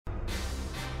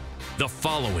The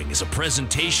following is a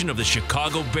presentation of the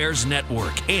Chicago Bears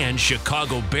Network and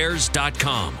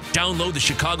ChicagoBears.com. Download the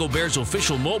Chicago Bears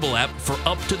official mobile app for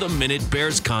up-to-the-minute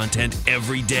Bears content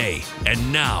every day.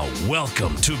 And now,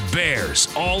 welcome to Bears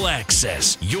All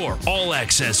Access, your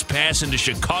all-access pass into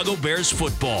Chicago Bears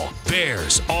football.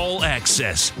 Bears All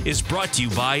Access is brought to you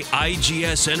by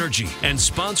IGS Energy and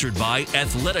sponsored by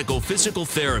Athletico Physical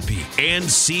Therapy and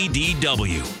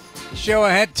CDW. Show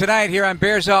ahead tonight here on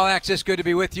Bears All Access. Good to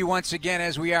be with you once again,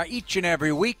 as we are each and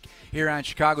every week here on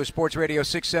Chicago Sports Radio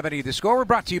 670 The Score. We're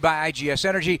brought to you by IGS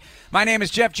Energy. My name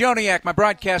is Jeff Joniak, my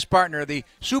broadcast partner, the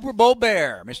Super Bowl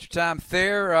Bear, Mr. Tom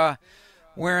Thayer,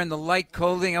 wearing the light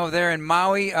clothing over there in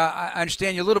Maui. I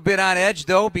understand you're a little bit on edge,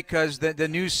 though, because the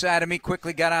news side of me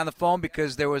quickly got on the phone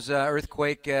because there was an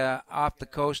earthquake off the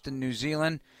coast in New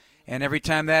Zealand. And every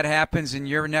time that happens in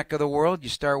your neck of the world, you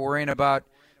start worrying about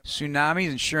tsunamis,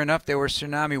 and sure enough, there were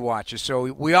tsunami watches.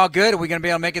 So we all good? Are we going to be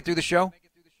able to make it through the show?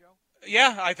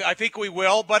 Yeah, I think we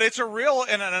will. But it's a real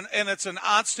and it's an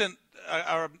constant,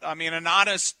 an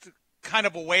honest kind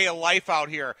of a way of life out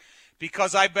here,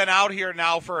 because I've been out here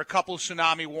now for a couple of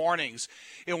tsunami warnings.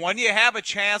 And when you have a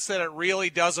chance that it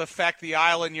really does affect the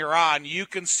island you're on, you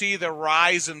can see the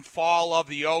rise and fall of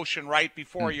the ocean right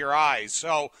before your eyes.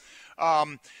 So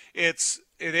it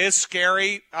is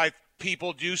scary.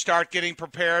 People do start getting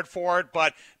prepared for it,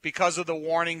 but because of the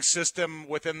warning system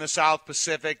within the South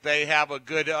Pacific, they have a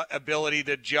good ability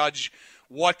to judge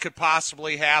what could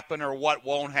possibly happen or what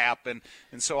won't happen.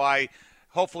 And so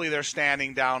hopefully they're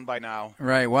standing down by now.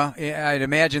 Right. Well, I'd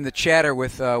imagine the chatter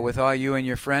with all you and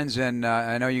your friends, and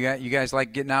I know you guys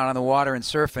like getting out on the water and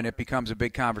surfing. It becomes a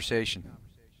big conversation.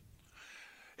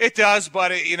 It does,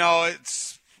 but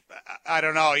I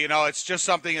don't know. It's just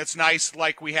something that's nice,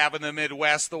 like we have in the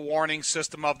Midwest, the warning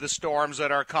system of the storms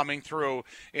that are coming through,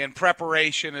 and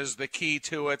preparation is the key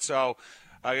to it. So,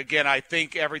 again, I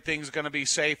think everything's going to be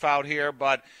safe out here,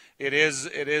 but it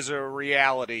is a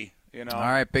reality. All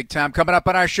right, big time. Coming up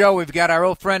on our show, we've got our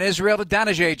old friend Israel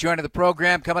Adonijah joining the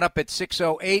program coming up at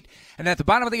 6:08. And at the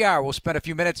bottom of the hour, we'll spend a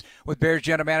few minutes with Bears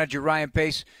general manager Ryan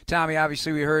Pace. Tommy,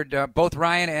 obviously, we heard both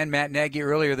Ryan and Matt Nagy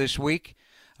earlier this week.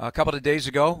 A couple of days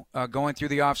ago, going through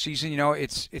the offseason.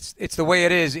 It's the way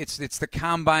it is. It's the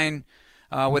combine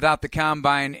without the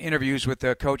combine interviews with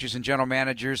the coaches and general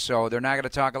managers. So they're not going to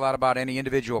talk a lot about any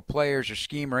individual players or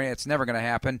scheme or anything. It's never going to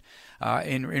happen.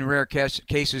 In rare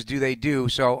cases, they do.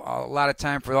 So a lot of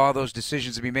time for all those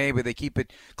decisions to be made, but they keep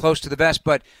it close to the vest.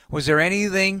 But was there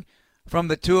anything from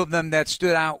the two of them that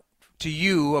stood out to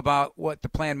you about what the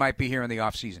plan might be here in the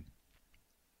offseason?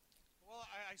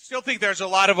 I still think there's a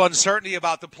lot of uncertainty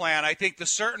about the plan. I think the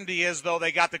certainty is, though,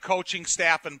 they got the coaching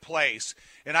staff in place.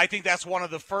 And I think that's one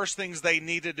of the first things they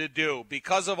needed to do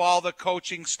because of all the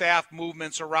coaching staff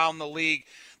movements around the league,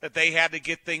 that they had to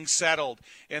get things settled.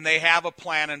 And they have a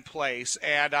plan in place.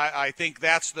 And I think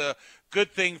that's the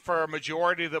good thing for a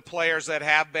majority of the players that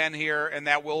have been here and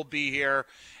that will be here.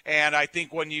 And I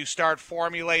think when you start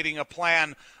formulating a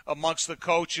plan amongst the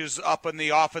coaches up in the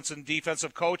offense and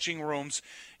defensive coaching rooms,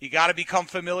 you got to become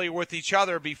familiar with each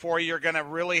other before you're going to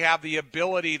really have the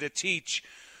ability to teach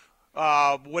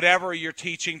whatever you're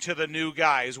teaching to the new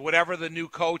guys, whatever the new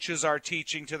coaches are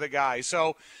teaching to the guys.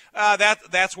 So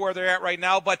that's where they're at right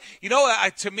now. But,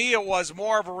 to me it was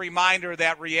more of a reminder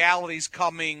that reality's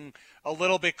coming a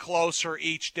little bit closer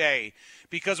each day.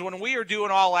 Because when we were doing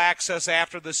All Access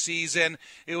after the season,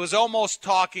 it was almost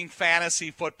talking fantasy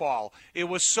football. It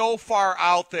was so far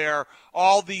out there,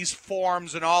 all these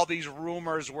forms and all these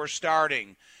rumors were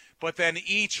starting. But then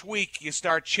each week you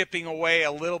start chipping away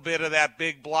a little bit of that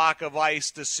big block of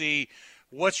ice to see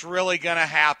what's really going to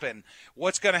happen.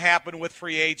 What's going to happen with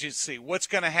free agency? What's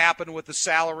going to happen with the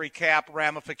salary cap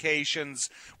ramifications?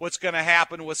 What's going to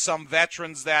happen with some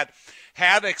veterans that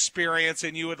have experience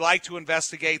and you would like to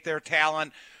investigate their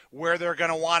talent, where they're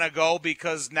going to want to go?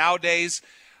 Because nowadays,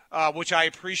 which I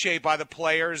appreciate by the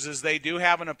players, is they do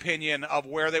have an opinion of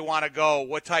where they want to go,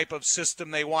 what type of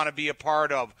system they want to be a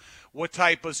part of, what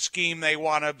type of scheme they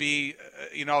want to be,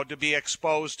 to be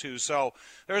exposed to. So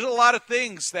there's a lot of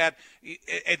things that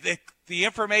the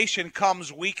information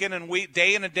comes week in and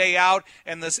day in and day out,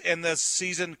 and the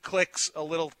season clicks a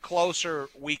little closer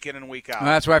week in and week out.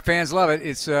 Well, that's why fans love it.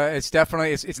 It's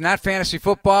definitely it's not fantasy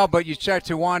football, but you start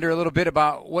to wonder a little bit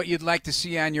about what you'd like to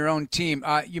see on your own team.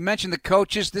 You mentioned the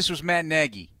coaches. This was Matt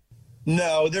Nagy.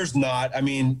 No, there's not. I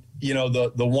mean,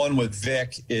 the one with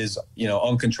Vic is,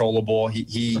 uncontrollable.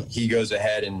 He goes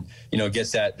ahead and,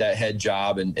 gets that head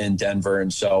job in Denver.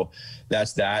 And so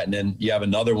that's that. And then you have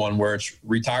another one where it's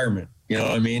retirement. You know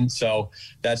what I mean? So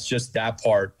that's just that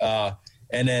part.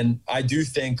 And then I do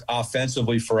think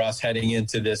offensively for us heading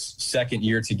into this second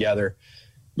year together,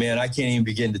 man, I can't even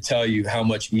begin to tell you how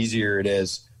much easier it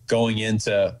is going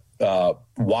into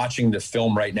watching the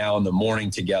film right now in the morning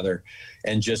together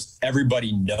and just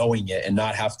everybody knowing it and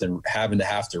not having to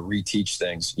reteach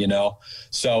things, you know?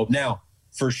 So now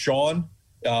for Sean,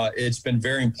 it's been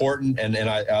very important. And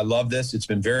I love this. It's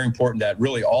been very important that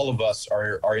really all of us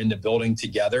are in the building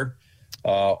together,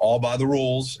 all by the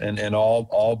rules and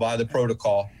all by the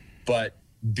protocol, but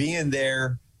being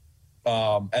there,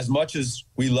 as much as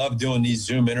we love doing these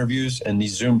Zoom interviews and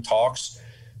these Zoom talks,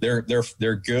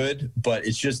 they're good, but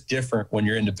it's just different when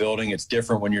you're in the building. It's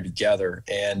different when you're together.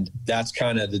 And that's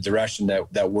kind of the direction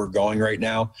that we're going right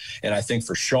now. And I think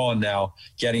for Sean now,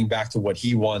 getting back to what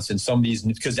he wants and some of these,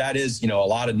 because that is, you know, a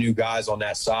lot of new guys on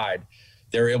that side,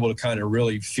 they're able to kind of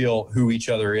really feel who each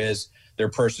other is, their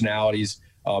personalities,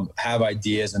 have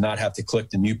ideas and not have to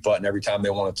click the mute button every time they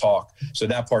want to talk. So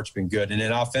that part's been good. And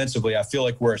then offensively, I feel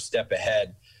like we're a step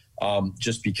ahead.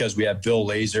 Just because we have Bill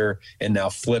Lazor and now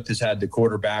Flip has had the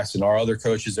quarterbacks and our other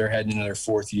coaches, they're heading into their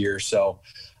fourth year. So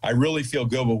I really feel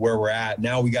good with where we're at.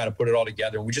 Now we got to put it all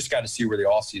together, and we just got to see where the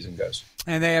off season goes.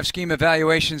 And they have scheme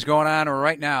evaluations going on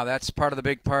right now. That's part of the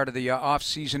big part of the off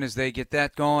season as they get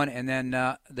that going. And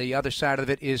then the other side of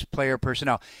it is player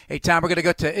personnel. Hey, Tom, we're going to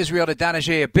go to Israel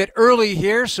Adanije a bit early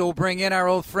here, so we'll bring in our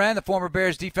old friend, the former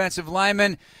Bears defensive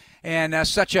lineman, and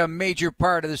such a major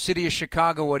part of the city of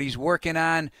Chicago, what he's working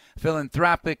on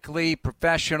philanthropically,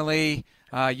 professionally,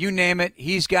 you name it.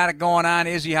 He's got it going on.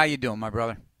 Izzy, how you doing, my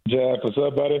brother? Jeff, what's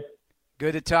up, buddy?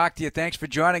 Good to talk to you. Thanks for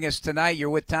joining us tonight.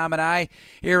 You're with Tom and I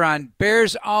here on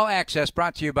Bears All Access,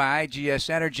 brought to you by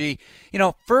IGS Energy. You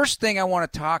know, first thing I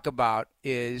want to talk about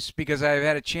is, because I've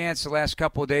had a chance the last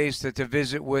couple of days to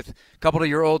visit with a couple of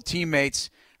your old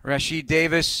teammates, Rashid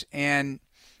Davis and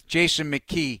Jason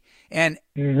McKee. And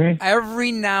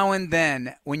every now and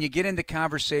then, when you get into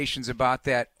conversations about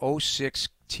that 06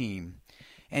 team,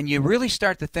 and you really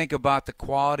start to think about the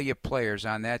quality of players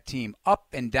on that team, up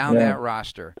and down that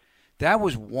roster, that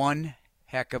was one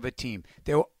heck of a team.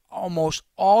 They were almost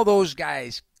all those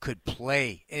guys could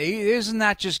play. It is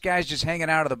not just guys just hanging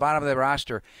out at the bottom of the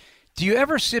roster. Do you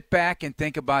ever sit back and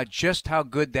think about just how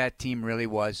good that team really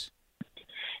was?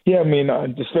 Yeah, I mean,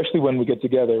 especially when we get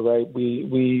together, right?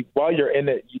 We while you're in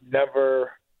it,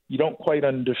 you don't quite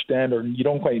understand, or you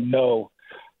don't quite know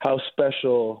how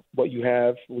special what you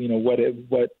have, you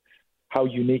know, how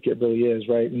unique it really is,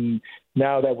 right? And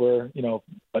now that we're, you know,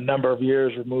 a number of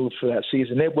years removed for that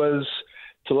season,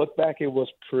 to look back, it was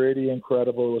pretty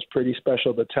incredible. It was pretty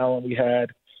special. The talent we had,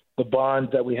 the bond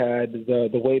that we had, the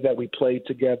way that we played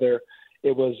together.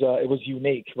 It was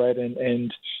unique, right?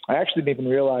 And I actually didn't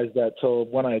even realize that till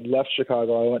when I left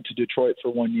Chicago. I went to Detroit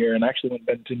for 1 year and actually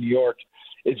went to New York.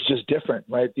 It's just different,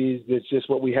 right? It's just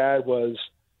what we had was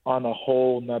on a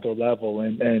whole nother level,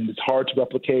 and it's hard to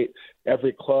replicate.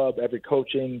 Every club, every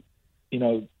coaching, you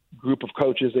know, group of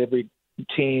coaches, every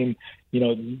team, you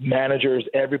know, managers,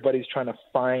 everybody's trying to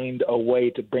find a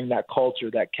way to bring that culture,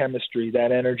 that chemistry,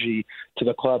 that energy to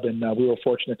the club, and we were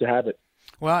fortunate to have it.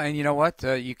 Well, and you know what?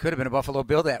 You could have been a Buffalo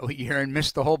Bill that year and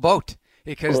missed the whole boat,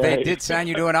 because they did sign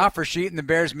you to an offer sheet and the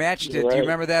Bears matched it. Do you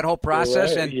remember that whole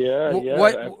process? Right. And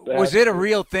was it a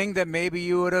real thing that maybe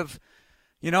you would have,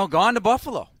 you know, gone to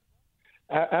Buffalo?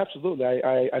 Absolutely.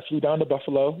 I flew down to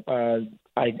Buffalo.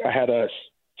 I had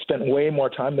spent way more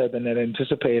time there than I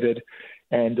anticipated.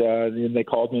 And then they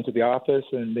called me into the office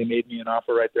and they made me an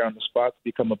offer right there on the spot to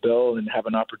become a Bill and have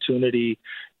an opportunity,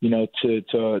 you know,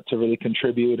 to really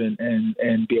contribute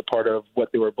and be a part of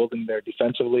what they were building there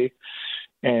defensively.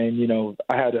 And, you know,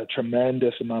 I had a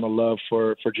tremendous amount of love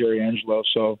for Jerry Angelo.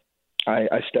 So I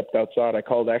stepped outside. I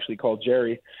actually called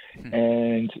Jerry,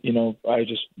 and, you know, I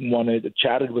just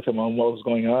chatted with him on what was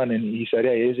going on. And he said,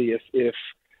 "Hey, Izzy,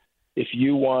 if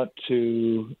you want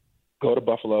to go to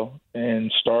Buffalo and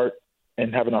start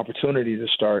and have an opportunity to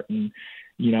start, and,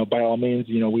 you know, by all means,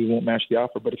 you know, we won't match the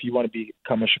offer. But if you want to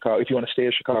if you want to stay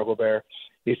a Chicago Bear,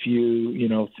 if you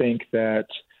know, think that,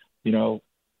 you know,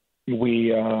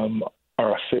 we are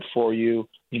a fit for you,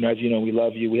 you know, as you know, we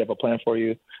love you, we have a plan for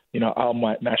you, you know, I'll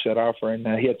match that offer." And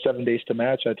he had 7 days to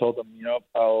match. I told him, you know,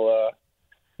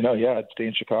 I'd stay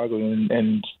in Chicago,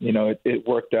 and you know, it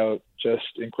worked out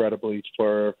just incredibly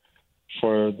for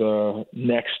the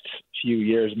next few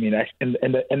years. I mean, and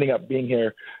ending up being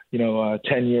here, you know,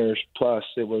 10 years plus,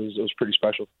 it was pretty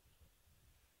special.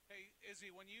 Hey, Izzy,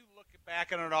 when you look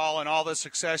back on it all and all the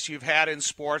success you've had in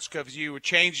sports, because you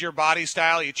changed your body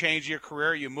style, you changed your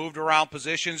career, you moved around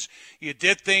positions, you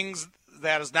did things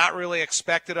that is not really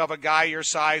expected of a guy your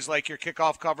size, like your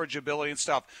kickoff coverage ability and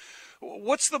stuff.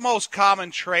 What's the most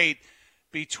common trait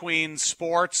between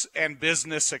sports and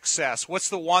business success? What's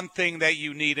the one thing that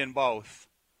you need in both?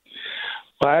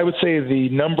 Well, I would say the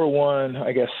number one,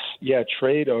 I guess,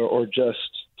 trait or just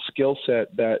skill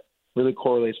set that really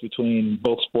correlates between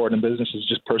both sport and business is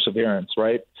just perseverance,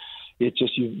 right? It's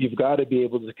just you've got to be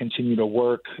able to continue to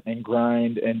work and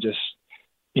grind and just,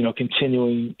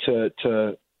 continuing to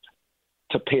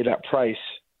pay that price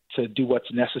to do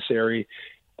what's necessary,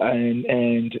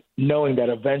 and knowing that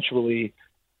eventually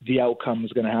the outcome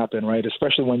is going to happen, right?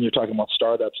 Especially when you're talking about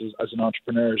startups as an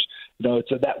entrepreneur, it's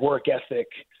that work ethic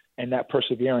and that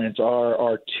perseverance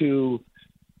are two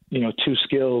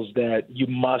skills that you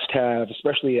must have,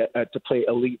 especially to play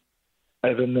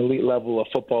at an elite level of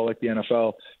football like the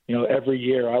NFL. Every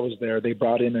year I was there, they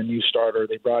brought in a new starter,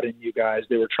 they brought in new guys.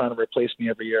 They were trying to replace me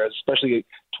every year, especially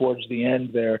towards the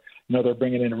end there. They're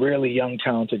bringing in really young,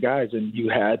 talented guys, and you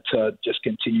had to just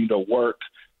continue to work,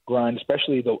 grind,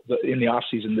 especially in the off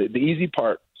season. The easy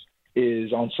part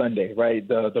is on Sunday, right?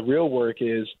 The real work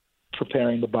is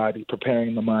preparing the body,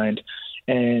 preparing the mind,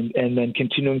 and then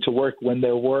continuing to work when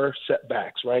there were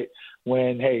setbacks, right?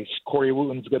 When, hey, Corey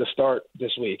Wooten's going to start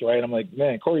this week, right? I'm like,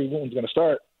 man, Corey Wooten's going to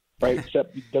start, right?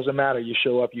 Except it doesn't matter. You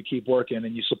show up, you keep working,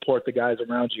 and you support the guys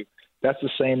around you. That's the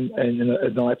same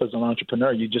in life as an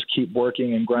entrepreneur. You just keep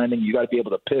working and grinding. You got to be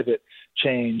able to pivot,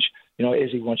 change.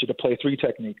 Izzy wants you to play 3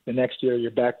 technique. The next year you're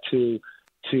back to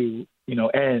end,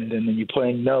 and then you're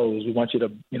playing nose. We want you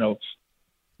to,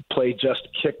 play just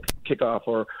kickoff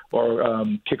or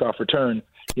kickoff return.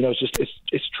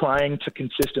 It's trying to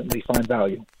consistently find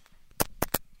value.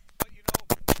 One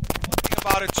thing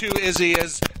about it too, Izzy,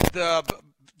 is the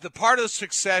part of the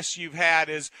success you've had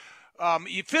is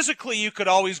physically you could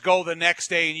always go the next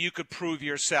day and you could prove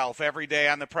yourself every day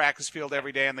on the practice field,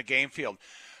 every day on the game field.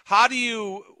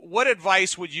 What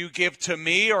advice would you give to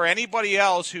me or anybody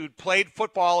else who played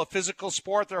football, a physical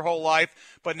sport their whole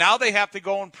life, but now they have to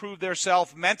go and prove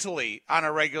themselves mentally on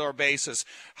a regular basis?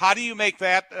 How do you make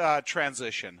that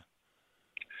transition?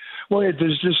 Well,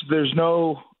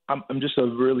 I'm just a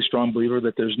really strong believer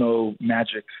that there's no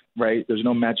magic, right? There's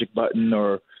no magic button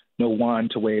or no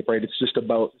wand to wave, right? It's just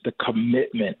about the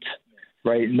commitment,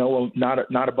 right? No, not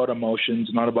about emotions,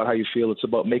 not about how you feel. It's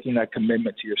about making that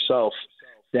commitment to yourself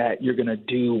that you're going to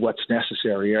do what's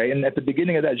necessary, right? And at the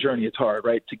beginning of that journey, it's hard,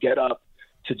 right? To get up,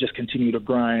 to just continue to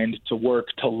grind, to work,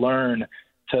 to learn,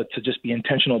 to just be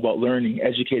intentional about learning,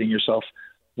 educating yourself,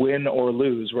 win or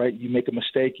lose, right? You make a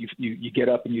mistake, you get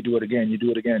up and you do it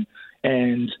again.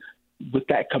 And with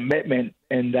that commitment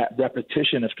and that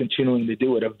repetition of continuing to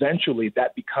do it, eventually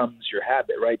that becomes your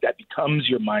habit, right? That becomes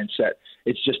your mindset.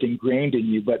 It's just ingrained in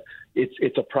you, but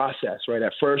it's a process, right?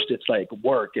 At first it's like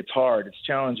work, it's hard, it's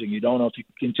challenging. You don't know if you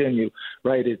can continue,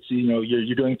 right? It's,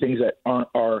 you're doing things that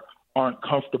aren't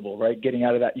comfortable, right? Getting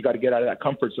out of that, you got to get out of that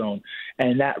comfort zone.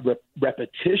 And that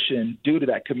repetition due to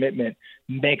that commitment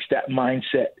makes that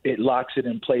mindset, it locks it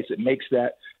in place. It makes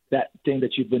that thing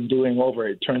that you've been doing over,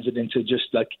 it turns it into just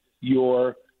like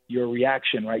your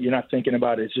reaction, right? You're not thinking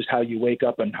about it. It's just how you wake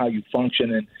up and how you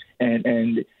function.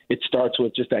 And it starts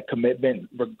with just that commitment,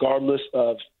 regardless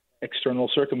of external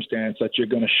circumstance, that you're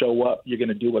going to show up, you're going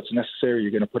to do what's necessary,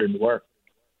 you're going to put in the work.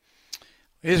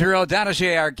 Israel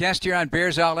Idonije, our guest here on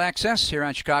Bears All Access, here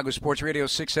on Chicago Sports Radio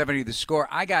 670 The Score.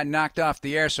 I got knocked off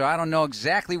the air, so I don't know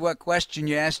exactly what question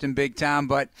you asked him, Big Tom,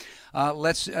 but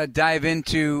let's dive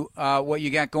into what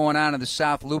you got going on in the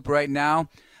South Loop right now.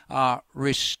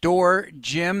 Restore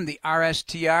Gym, the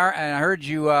RSTR, and I heard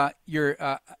you're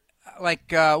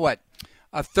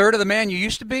a third of the man you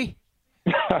used to be?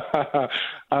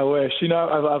 I wish.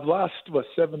 I've lost,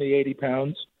 70, 80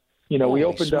 pounds. We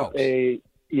opened up a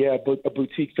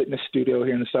boutique fitness studio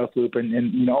here in the South Loop,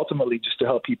 and ultimately just to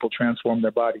help people transform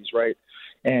their bodies, right?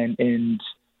 And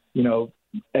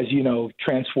as you know,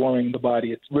 transforming the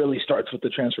body, it really starts with the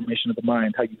transformation of the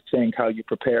mind, how you think, how you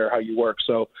prepare, how you work.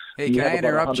 So, hey, can I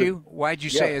interrupt you? Why'd you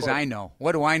say as I know?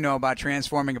 What do I know about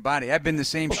transforming a body? I've been the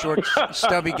same short,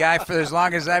 stubby guy for as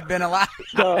long as I've been alive.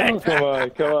 No, come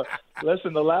on.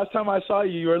 Listen, the last time I saw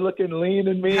you, you were looking lean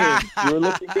and mean. You were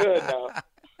looking good now.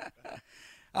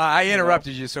 I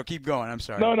interrupted you, so keep going. I'm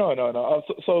sorry. No.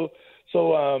 So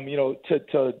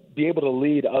to be able to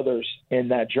lead others in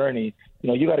that journey,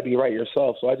 you got to be right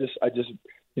yourself. So I just, at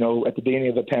the beginning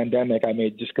of the pandemic, I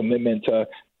made just commitment to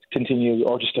continue,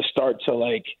 or just to start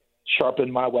to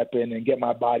sharpen my weapon and get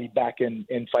my body back in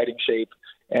fighting shape,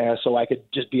 so I could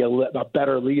just be a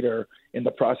better leader in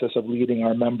the process of leading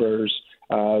our members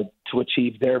to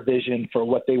achieve their vision for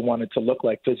what they wanted to look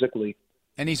like physically.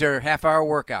 And these are half-hour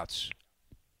workouts.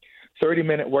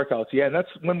 30-minute workouts, yeah, and that's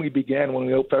when we began. When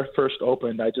we first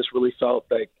opened, I just really felt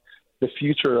like the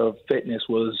future of fitness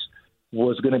was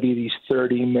was going to be these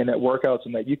 30-minute workouts,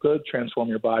 and that you could transform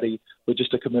your body with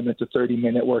just a commitment to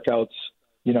 30-minute workouts,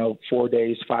 4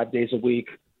 days, 5 days a week,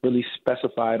 really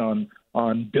specified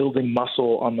on building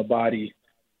muscle on the body,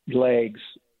 legs,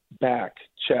 back,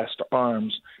 chest,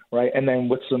 arms, right? And then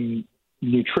with some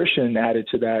nutrition added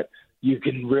to that, you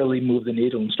can really move the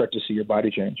needle and start to see your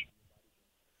body change.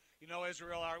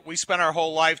 Israel, we spent our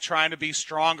whole life trying to be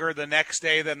stronger the next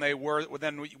day than we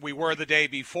were the day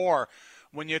before.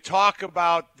 When you talk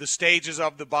about the stages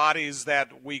of the bodies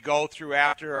that we go through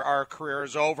after our career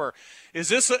is over, is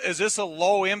this a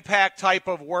low impact type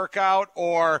of workout,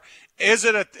 or is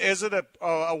it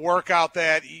a workout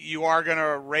that you are going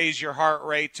to raise your heart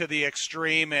rate to the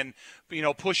extreme and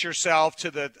push yourself to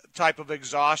the type of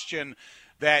exhaustion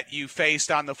that you faced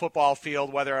on the football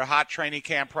field, whether a hot training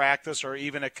camp practice or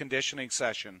even a conditioning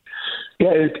session?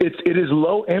 Yeah, it is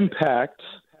low impact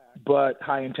but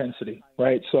high intensity,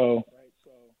 right? So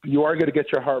you are going to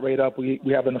get your heart rate up. We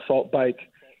have an assault bike,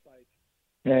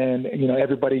 and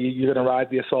everybody, you're going to ride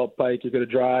the assault bike. You're going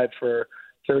to drive for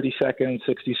 30 seconds,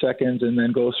 60 seconds, and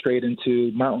then go straight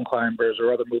into mountain climbers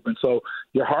or other movements. So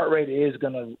your heart rate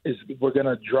we're going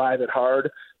to drive it hard.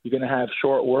 You're going to have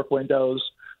short work windows.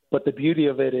 But the beauty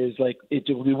of it is,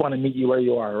 we want to meet you where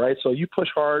you are, right? So you push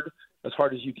hard as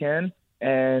you can.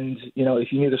 And,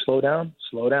 if you need to slow down,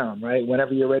 right?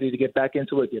 Whenever you're ready to get back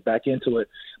into it, get back into it.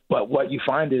 But what you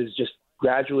find is just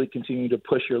gradually continue to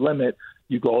push your limit.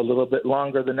 You go a little bit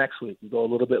longer the next week. You go a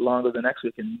little bit longer the next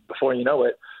week. And before you know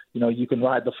it, you can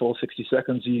ride the full 60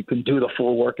 seconds. You can do the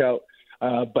full workout.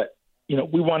 But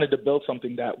we wanted to build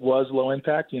something that was low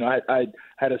impact. I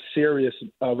had a serious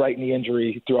right knee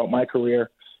injury throughout my career.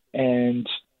 And,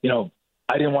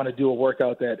 I didn't want to do a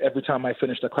workout that every time I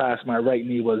finished a class, my right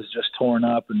knee was just torn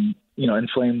up and,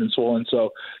 inflamed and swollen.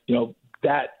 So,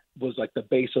 that was like the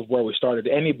base of where we started.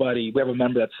 We have a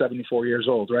member that's 74 years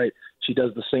old, right? She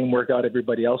does the same workout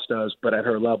everybody else does, but at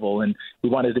her level. And we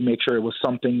wanted to make sure it was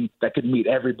something that could meet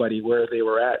everybody where they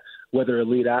were at, whether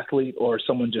elite athlete or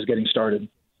someone just getting started.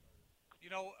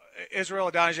 Israel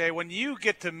Idonije, when you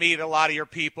get to meet a lot of your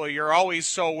people, you're always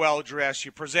so well dressed.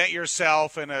 You present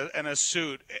yourself in a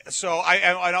suit. So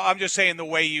I'm just saying the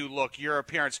way you look, your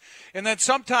appearance. And then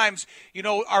sometimes,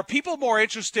 are people more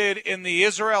interested in the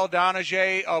Israel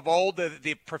Idonije of old,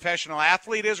 the professional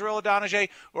athlete Israel Idonije,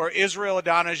 or Israel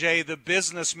Idonije, the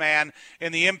businessman,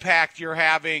 and the impact you're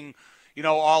having,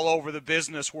 all over the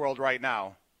business world right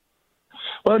now?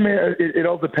 Well, I mean, it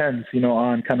all depends,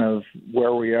 on kind of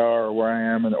where we are or where I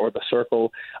am or the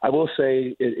circle. I will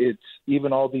say it's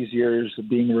even all these years of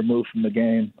being removed from the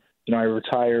game. I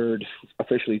retired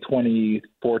officially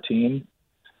 2014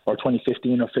 or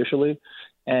 2015 officially.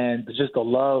 And just the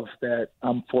love that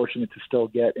I'm fortunate to still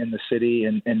get in the city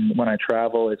and when I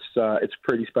travel, it's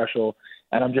pretty special.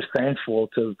 And I'm just thankful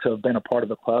to have been a part of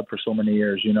the club for so many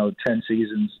years, 10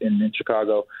 seasons in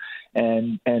Chicago.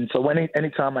 And so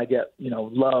anytime I get,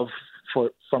 love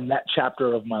from that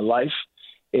chapter of my life,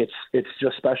 it's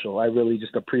just special. I really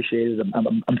just appreciate it.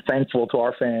 I'm thankful to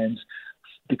our fans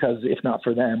because if not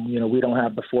for them, we don't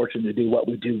have the fortune to do what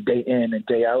we do day in and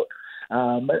day out.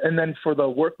 And then for the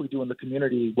work we do in the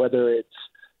community, whether it's,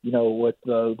 with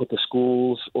the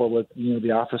schools or with,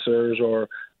 the officers or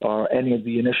any of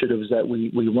the initiatives that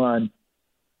we run,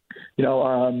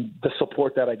 the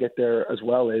support that I get there as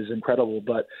well is incredible.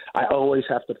 But I always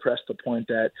have to press the point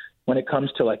that when it comes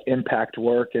to impact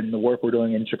work and the work we're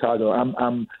doing in Chicago,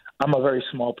 I'm a very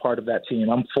small part of that team.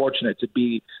 I'm fortunate to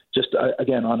be just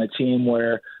again on a team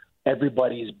where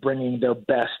everybody's bringing their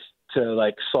best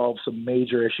to solve some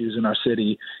major issues in our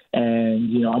city.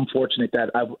 And, I'm fortunate that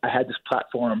I had this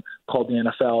platform called the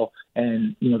NFL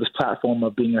and, this platform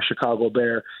of being a Chicago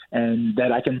Bear, and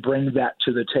that I can bring that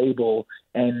to the table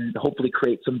and hopefully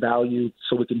create some value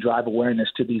so we can drive awareness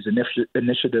to these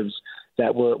initiatives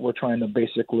that we're trying to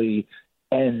basically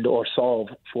end or solve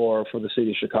for the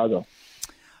city of Chicago.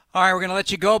 All right, we're going to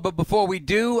let you go, but before we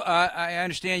do, I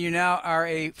understand you now are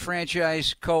a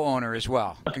franchise co-owner as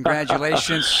well.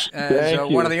 Congratulations as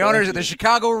one of the owners of the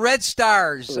Chicago Red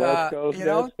Stars. Red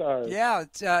Stars. Yeah,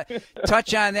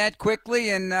 touch on that quickly,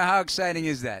 and how exciting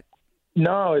is that?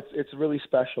 No, it's really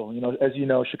special. As you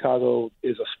know, Chicago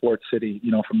is a sports city,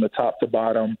 from the top to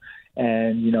bottom,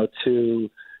 and,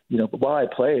 while I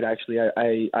played, actually,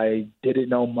 I didn't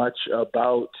know much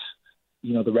about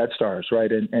the Red Stars,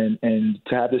 right? And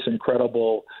to have this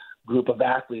incredible group of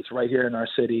athletes right here in our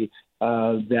city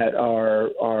that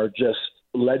are just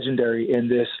legendary in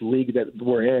this league that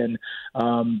we're in,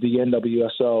 the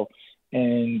NWSL,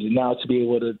 and now to be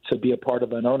able to be a part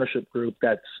of an ownership group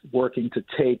that's working to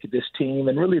take this team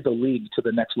and really the league to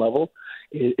the next level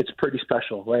it's pretty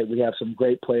special, right? We have some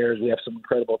great players. We have some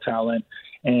incredible talent.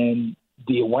 And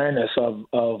the awareness of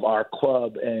our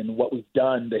club and what we've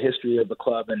done, the history of the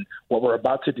club and what we're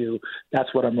about to do,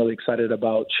 that's what I'm really excited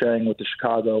about sharing with the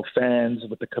Chicago fans,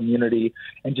 with the community,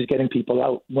 and just getting people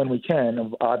out when we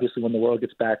can. Obviously, when the world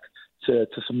gets back to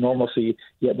some normalcy,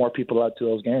 get more people out to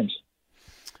those games.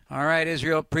 All right,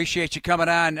 Israel, appreciate you coming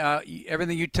on.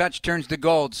 Everything you touch turns to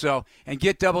gold. So, and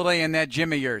get Double A in that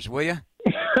gym of yours, will you?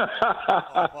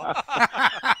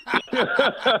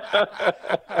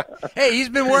 Hey, he's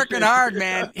been working hard,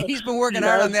 man. He's been working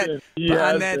hard on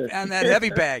that heavy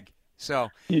bag. So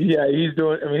yeah, he's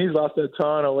doing. I mean, he's lost a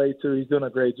ton of weight too. He's doing a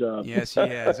great job. Yes, he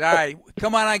has. All right,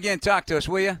 come on again, talk to us,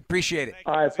 will you? Appreciate it.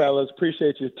 All right, fellas,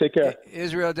 appreciate you. Take care.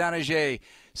 Israel Donahue,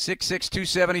 6'6",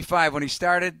 275 when he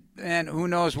started, and who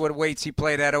knows what weights he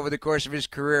played at over the course of his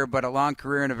career, but a long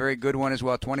career and a very good one as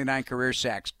well, 29 career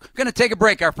sacks. Going to take a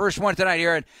break, our first one tonight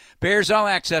here at Bears All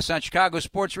Access on Chicago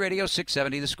Sports Radio,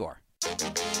 670 The Score.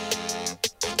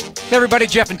 Hey everybody,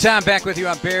 Jeff and Tom back with you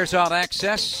on Bears All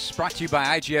Access, brought to you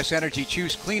by IGS Energy.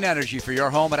 Choose clean energy for your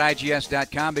home at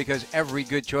IGS.com because every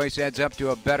good choice adds up to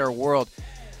a better world.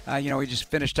 We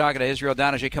just finished talking to Israel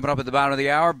Donahue coming up at the bottom of the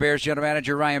hour. Bears general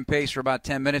manager Ryan Pace for about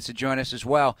 10 minutes to join us as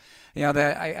well.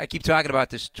 I keep talking about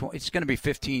this. It's going to be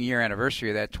 15-year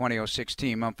anniversary of that 2006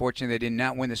 team. Unfortunately, they did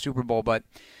not win the Super Bowl, but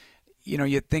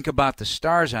you think about the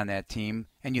stars on that team,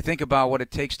 and you think about what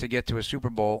it takes to get to a Super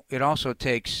Bowl. It also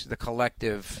takes the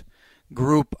collective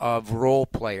group of role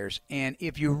players. And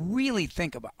if you really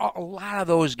think about a lot of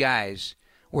those guys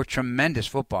were tremendous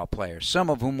football players, some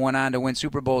of whom went on to win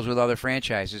Super Bowls with other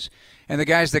franchises. And the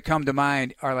guys that come to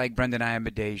mind are like Brendan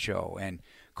Ayanbadejo and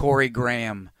Corey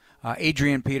Graham,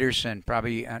 Adrian Peterson,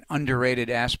 probably an underrated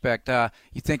aspect.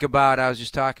 You think about, I was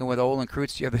just talking with Olin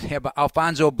Kreutz the other day about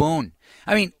Alfonso Boone.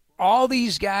 I mean, all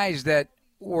these guys that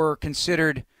were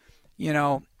considered,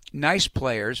 nice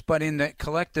players, but in the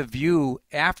collective view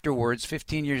afterwards,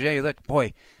 15 years later, look,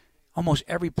 boy, almost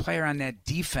every player on that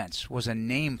defense was a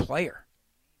name player.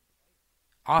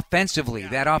 Offensively,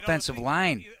 that offensive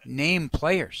line, name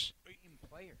players.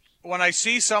 When I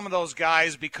see some of those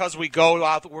guys, because we go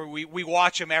out where we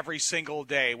watch them every single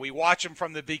day. We watch them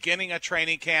from the beginning of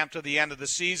training camp to the end of the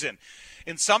season.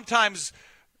 And sometimes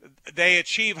they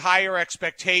achieve higher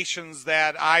expectations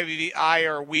that I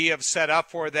or we have set up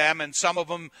for them, and some of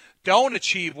them don't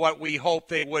achieve what we hope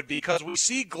they would because we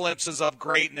see glimpses of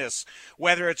greatness,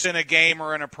 whether it's in a game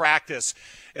or in a practice.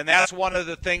 And that's one of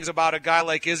the things about a guy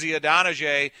like Izzy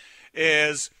Idonije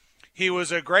is he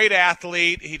was a great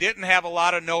athlete. He didn't have a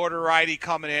lot of notoriety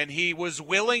coming in. He was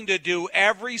willing to do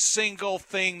every single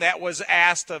thing that was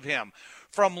asked of him,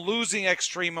 from losing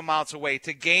extreme amounts of weight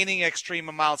to gaining extreme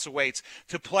amounts of weight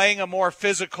to playing a more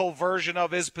physical version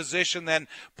of his position than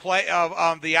play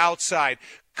on the outside,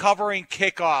 covering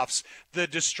kickoffs, the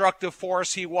destructive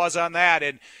force he was on that.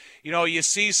 And, you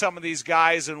see some of these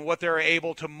guys and what they're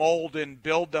able to mold and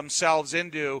build themselves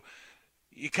into.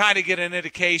 You kind of get an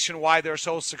indication why they're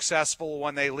so successful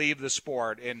when they leave the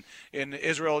sport. And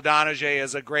Israel Donahue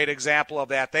is a great example of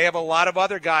that. They have a lot of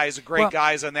other guys, great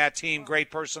guys on that team,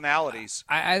 great personalities.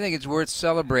 I think it's worth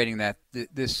celebrating that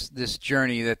this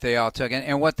journey that they all took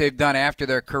and what they've done after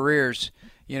their careers.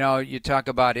 You talk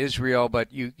about Israel,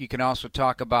 but you can also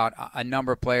talk about a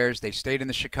number of players. They stayed in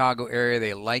the Chicago area.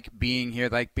 They like being here,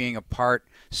 like being a part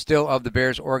still of the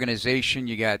Bears organization.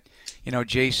 You got,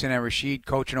 Jason and Rashid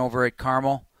coaching over at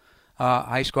Carmel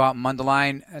High School out in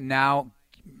Mundelein, now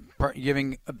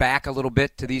giving back a little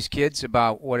bit to these kids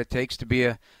about what it takes to be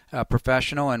a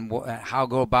professional and how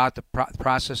go about the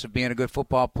process of being a good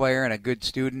football player and a good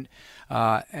student,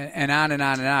 and on and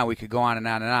on and on. We could go on and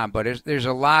on and on, but there's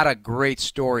a lot of great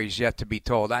stories yet to be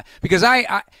told. Because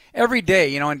I every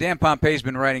day, and Dan Pompei's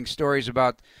been writing stories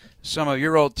about some of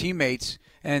your old teammates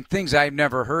and things I've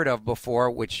never heard of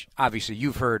before, which obviously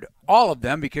you've heard all of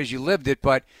them because you lived it,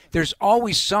 but there's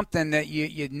always something that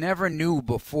you never knew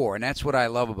before, and that's what I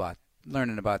love about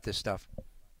learning about this stuff.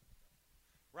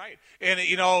 Right. And,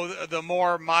 the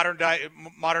more modern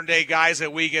day guys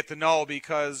that we get to know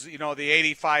because, the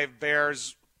 85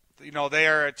 Bears, they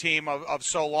are a team of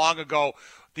so long ago,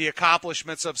 the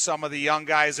accomplishments of some of the young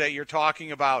guys that you're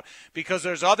talking about, because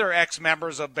there's other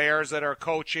ex-members of Bears that are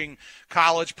coaching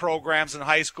college programs and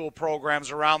high school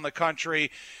programs around the country.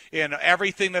 In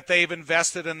everything that they've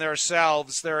invested in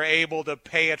themselves, they're able to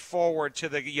pay it forward to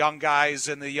the young guys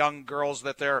and the young girls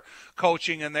that they're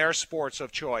coaching in their sports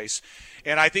of choice.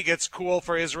 And I think it's cool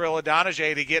for Israel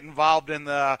Idonije to get involved in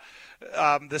the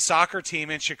soccer team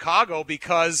in Chicago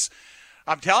because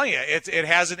I'm telling you, it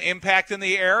has an impact in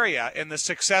the area, and the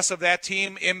success of that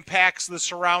team impacts the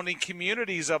surrounding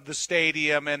communities of the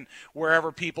stadium and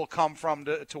wherever people come from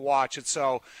to watch it.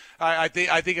 So I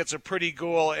think it's a pretty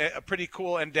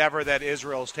cool endeavor that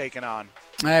Israel's taken on.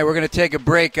 All right, we're going to take a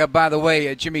break. By the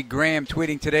way, Jimmy Graham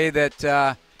tweeting today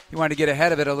that he wanted to get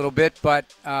ahead of it a little bit,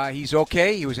 but he's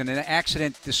okay. He was in an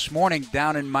accident this morning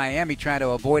down in Miami trying to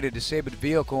avoid a disabled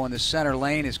vehicle in the center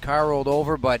lane. His car rolled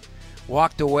over, but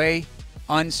walked away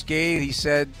unscathed. He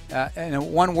said,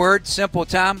 in one word, simple,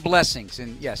 Tom, blessings.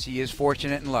 And, yes, he is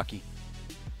fortunate and lucky.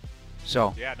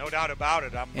 So, yeah, no doubt about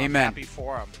it. I'm happy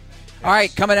for him. Yes. All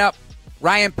right, coming up,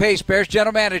 Ryan Pace, Bears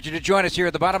general manager, to join us here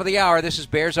at the bottom of the hour. This is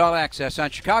Bears All Access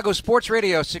on Chicago Sports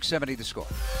Radio, 670 The Score.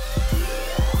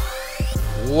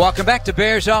 Welcome back to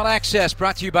Bears All Access,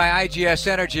 brought to you by IGS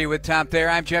Energy with Tom Thayer.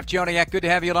 I'm Jeff Joniak. Good to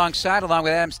have you alongside, along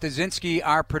with Adam Stasinski,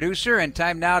 our producer. And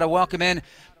time now to welcome in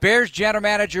Bears general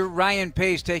manager Ryan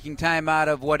Pace, taking time out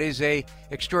of what is a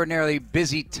extraordinarily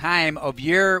busy time of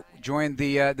year. Joined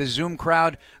the Zoom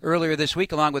crowd earlier this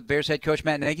week, along with Bears head coach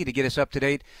Matt Nagy, to get us up to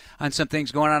date on some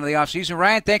things going on in the offseason.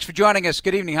 Ryan, thanks for joining us.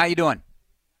 Good evening. How you doing?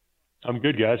 I'm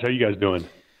good, guys. How you guys doing?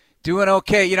 Doing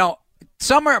okay. You know,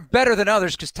 some are better than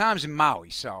others because Tom's in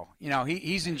Maui, so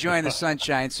he's enjoying the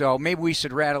sunshine. So maybe we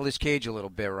should rattle his cage a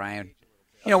little bit, Ryan.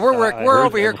 You know, we're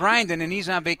over here grinding, and he's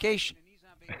on vacation.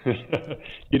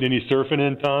 Get any surfing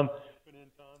in, Tom?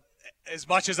 As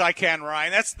much as I can,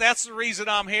 Ryan. That's the reason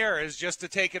I'm here, is just to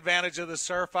take advantage of the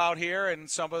surf out here and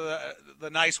some of the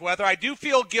nice weather. I do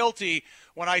feel guilty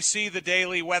when I see the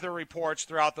daily weather reports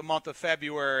throughout the month of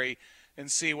February and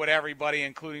see what everybody,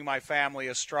 including my family,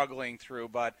 is struggling through.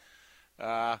 But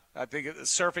I think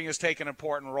surfing has taken an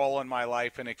important role in my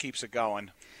life, and it keeps it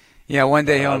going. Yeah, one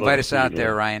day he'll invite us out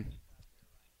there, Ryan.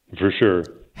 For sure.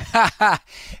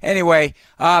 Anyway,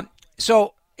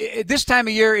 so this time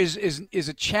of year is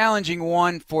a challenging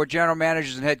one for general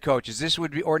managers and head coaches. This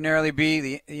would ordinarily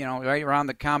be right around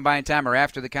the combine time or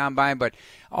after the combine, but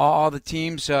all the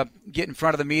teams get in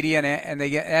front of the media and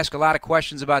they ask a lot of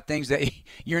questions about things that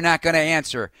you're not going to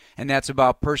answer, and that's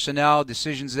about personnel,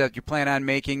 decisions that you plan on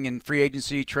making in free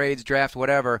agency, trades, draft,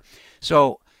 whatever.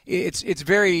 So it's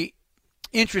very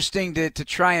interesting to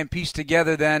try and piece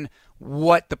together then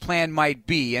what the plan might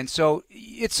be. And so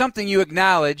it's something you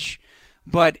acknowledge,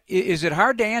 but is it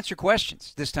hard to answer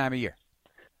questions this time of year?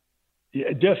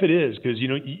 Yeah, Jeff, it is, because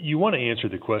you want to answer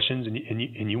the questions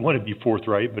and you want to be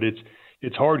forthright, but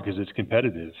it's hard because it's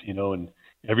competitive, and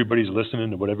everybody's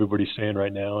listening to what everybody's saying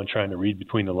right now and trying to read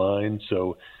between the lines.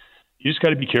 So you just got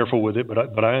to be careful with it.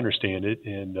 But I understand it,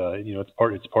 and it's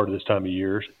part of this time of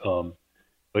year.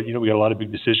 But we got a lot of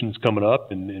big decisions coming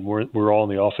up, and we're all in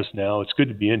the office now. It's good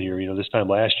to be in here. This time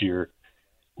last year,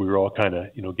 we were all kind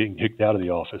of getting kicked out of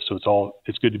the office. So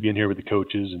it's good to be in here with the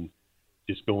coaches and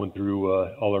just going through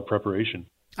all our preparation.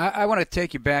 I want to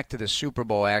take you back to the Super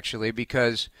Bowl, actually,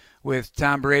 because with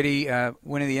Tom Brady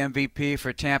winning the MVP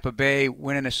for Tampa Bay,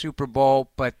 winning a Super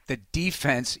Bowl, but the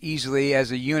defense easily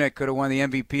as a unit could have won the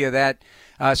MVP of that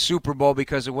Super Bowl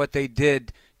because of what they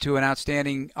did to an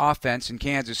outstanding offense in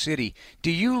Kansas City.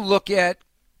 Do you look at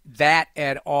that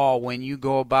at all when you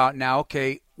go about now,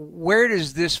 okay, where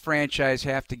does this franchise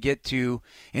have to get to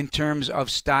in terms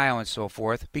of style and so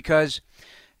forth? Because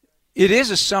it is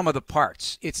a sum of the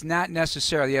parts. It's not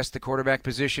necessarily, yes, the quarterback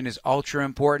position is ultra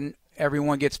important.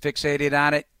 Everyone gets fixated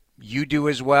on it. You do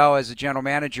as well as a general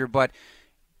manager, but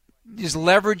is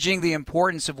leveraging the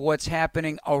importance of what's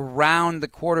happening around the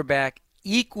quarterback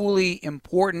equally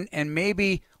important and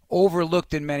maybe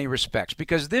overlooked in many respects?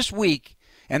 Because this week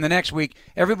and the next week,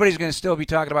 everybody's going to still be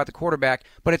talking about the quarterback,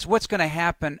 but it's what's going to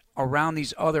happen around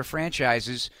these other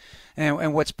franchises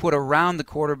and what's put around the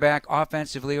quarterback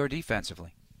offensively or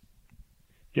defensively.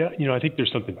 Yeah, I think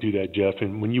there's something to that, Jeff.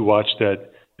 And when you watch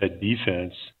that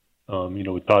defense,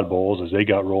 with Todd Bowles, as they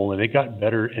got rolling, they got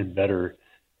better and better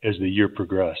as the year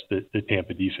progressed, the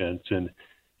Tampa defense. And,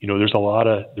 there's a lot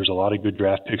of good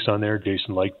draft picks on there.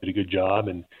 Jason Licht did a good job,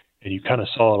 and you kind of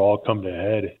saw it all come to a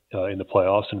head in the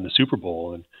playoffs and in the Super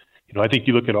Bowl. And, I think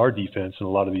you look at our defense and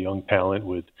a lot of the young talent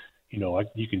with,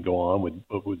 you can go on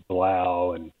with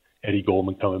Blau and Eddie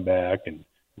Goldman coming back and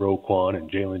Roquan and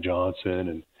Jalen Johnson,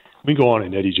 and we can go on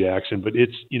and Eddie Jackson, but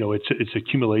it's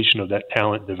accumulation of that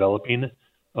talent developing,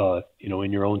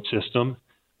 in your own system,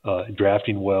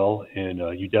 drafting well, and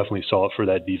you definitely saw it for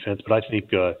that defense. But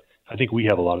I think we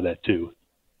have a lot of that too.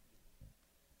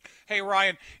 Hey,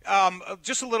 Ryan,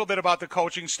 just a little bit about the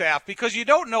coaching staff, because you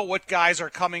don't know what guys are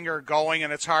coming or going,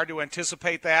 and it's hard to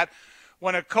anticipate that.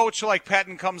 When a coach like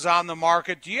Pettine comes on the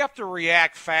market, do you have to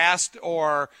react fast,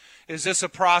 or is this a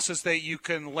process that you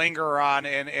can linger on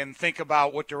and think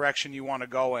about what direction you want to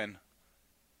go in?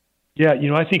 Yeah,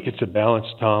 I think it's a balance,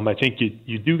 Tom. I think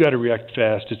you do got to react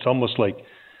fast. It's almost like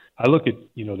I look at,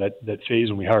 that phase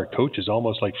when we hire coaches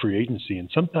almost like free agency, and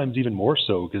sometimes even more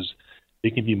so because they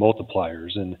can be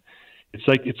multipliers. And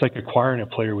it's like acquiring a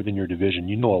player within your division.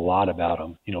 You know a lot about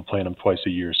them, playing them twice a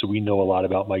year. So we know a lot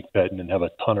about Mike Pettine and have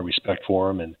a ton of respect for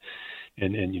him. And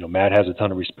Matt has a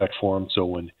ton of respect for him. So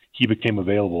when he became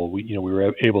available, we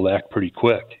were able to act pretty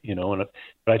quick, but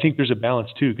I think there's a balance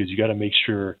too, because you got to make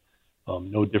sure,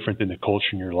 no different than the culture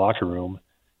in your locker room.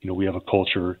 We have a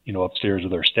culture, upstairs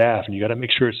with our staff, and you got to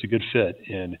make sure it's a good fit.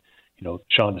 And,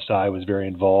 Sean Desai was very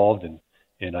involved.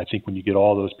 And I think when you get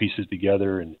all those pieces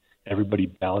together and everybody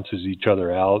balances each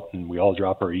other out and we all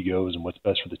drop our egos and what's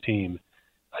best for the team,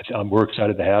 we're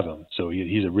excited to have him. So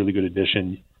he's a really good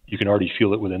addition. You can already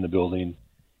feel it within the building.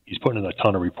 He's putting in a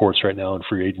ton of reports right now in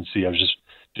free agency. I was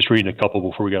just reading a couple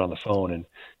before we got on the phone, and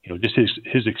just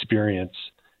his experience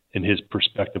and his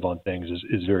perspective on things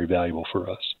is very valuable for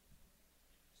us.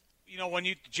 When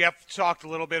Jeff talked a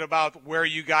little bit about where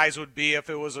you guys would be if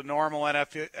it was a normal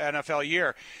NFL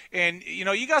year, and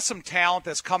you got some talent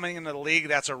that's coming into the league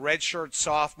that's a redshirt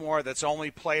sophomore that's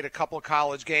only played a couple of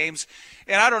college games,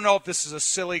 and I don't know if this is a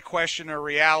silly question or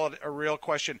a real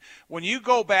question. When you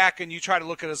go back and you try to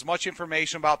look at as much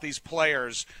information about these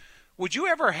players, would you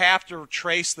ever have to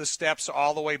trace the steps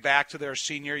all the way back to their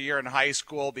senior year in high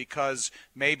school because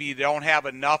maybe you don't have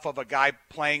enough of a guy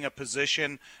playing a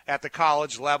position at the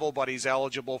college level, but he's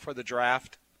eligible for the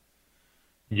draft?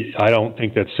 I don't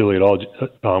think that's silly at all,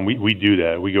 Tom. We do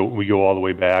that. We go all the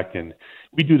way back, and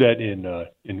we do that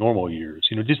in normal years.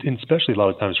 Especially a lot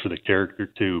of times for the character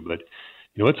too. But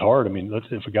it's hard. I mean,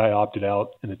 if a guy opted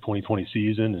out in the 2020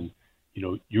 season and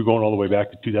you're going all the way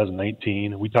back to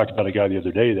 2019. We talked about a guy the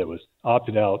other day that was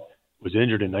opted out, was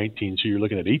injured in 19, so you're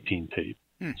looking at 18 tape.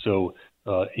 So,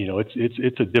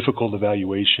 it's a difficult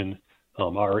evaluation.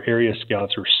 Our area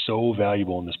scouts are so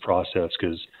valuable in this process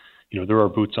because, they're our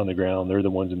boots on the ground. They're the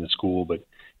ones in the school, but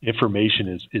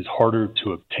information is harder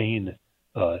to obtain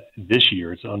this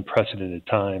year. It's an unprecedented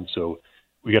time. So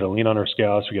we got to lean on our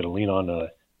scouts. We got to lean on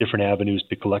different avenues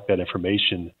to collect that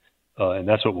information. And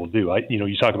that's what we'll do.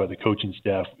 You talk about the coaching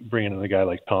staff, bringing in a guy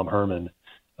like Tom Herman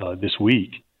this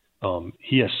week.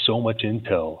 He has so much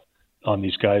intel on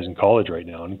these guys in college right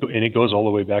now, and it goes all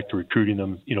the way back to recruiting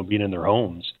them, being in their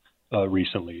homes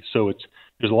recently. So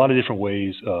there's a lot of different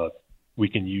ways we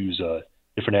can use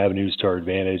different avenues to our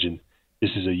advantage, and this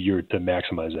is a year to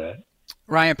maximize that.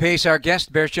 Ryan Pace, our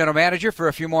guest, Bears General Manager, for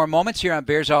a few more moments here on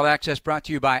Bears All Access, brought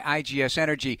to you by IGS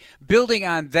Energy. Building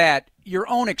on that, your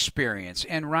own experience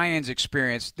and Ryan's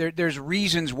experience, there's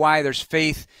reasons why there's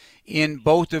faith in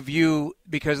both of you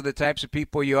because of the types of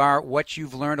people you are, what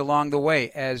you've learned along the way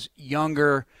as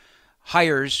younger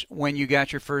hires when you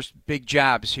got your first big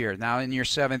jobs here. Now in your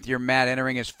seventh year, Matt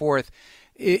entering his fourth.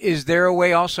 Is there a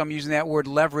way also, I'm using that word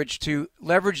leverage, to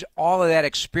leverage all of that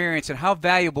experience, and how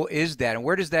valuable is that? And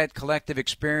where does that collective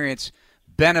experience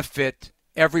benefit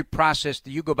every process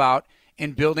that you go about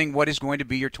in building what is going to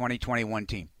be your 2021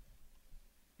 team?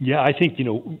 Yeah, I think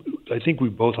we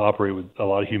both operate with a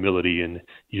lot of humility, and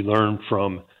you learn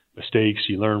from mistakes,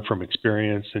 you learn from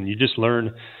experience, and you just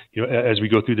learn, as we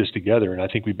go through this together. And I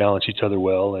think we balance each other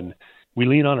well, and we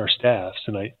lean on our staffs.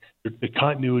 And the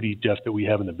continuity, Jeff, that we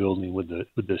have in the building with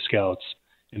the scouts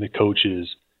and the coaches,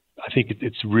 I think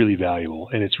it's really valuable,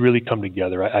 and it's really come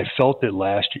together. I felt it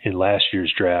in last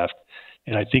year's draft,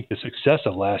 and I think the success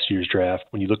of last year's draft,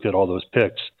 when you looked at all those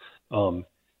picks,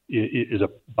 is a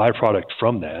byproduct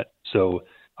from that. So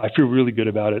I feel really good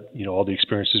about it. All the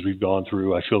experiences we've gone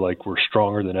through, I feel like we're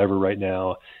stronger than ever right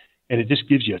now. And it just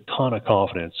gives you a ton of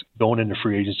confidence going into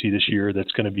free agency this year.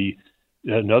 That's going to be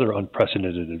another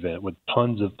unprecedented event with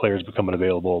tons of players becoming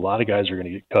available. A lot of guys are going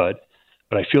to get cut,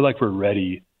 but I feel like we're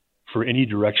ready for any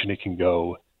direction it can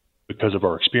go because of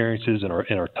our experiences and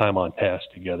our time on task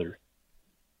together.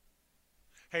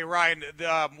 Hey, Ryan,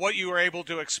 what you were able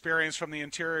to experience from the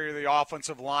interior of the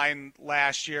offensive line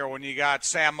last year when you got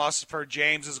Sam Mustipher,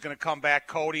 James is going to come back,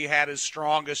 Cody had his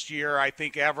strongest year, I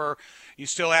think, ever. You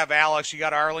still have Alex. You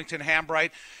got Arlington Hambright.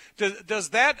 Does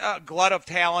that glut of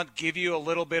talent give you a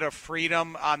little bit of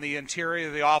freedom on the interior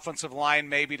of the offensive line,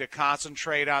 maybe to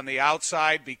concentrate on the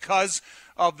outside because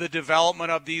of the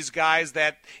development of these guys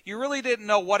that you really didn't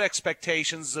know what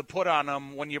expectations to put on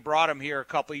them when you brought them here a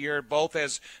couple of years, both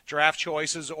as draft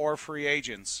choices or free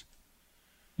agents?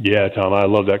 Yeah, Tom, I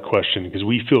love that question because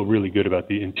we feel really good about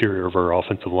the interior of our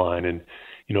offensive line. And,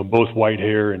 both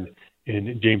Whitehair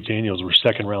and James Daniels were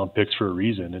second-round picks for a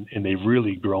reason, and they've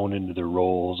really grown into their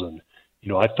roles. And,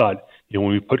 I thought, when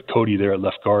we put Cody there at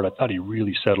left guard, I thought he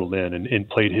really settled in and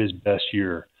played his best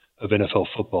year of NFL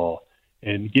football.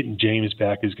 And getting James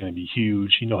back is going to be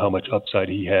huge. You know how much upside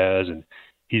he has, and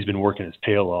he's been working his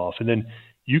tail off. And then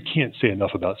you can't say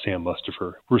enough about Sam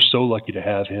Mustipher. We're so lucky to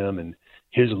have him, and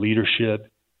his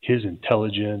leadership, his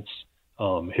intelligence,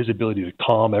 his ability to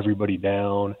calm everybody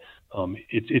down.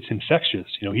 It's infectious.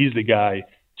 He's the guy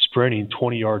sprinting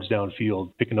 20 yards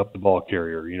downfield, picking up the ball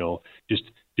carrier,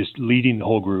 just leading the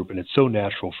whole group. And it's so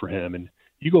natural for him. And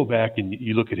you go back and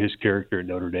you look at his character at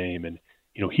Notre Dame, and,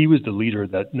 he was the leader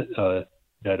of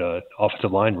that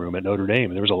offensive line room at Notre Dame.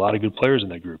 And there was a lot of good players in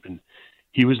that group, and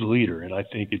he was the leader. And I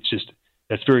think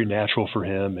that's very natural for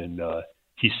him. And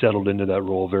he settled into that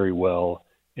role very well.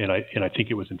 And I think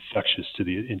it was infectious to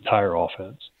the entire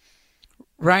offense.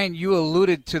 Ryan, you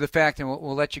alluded to the fact, and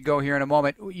we'll let you go here in a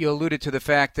moment, you alluded to the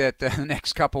fact that the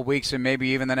next couple of weeks and maybe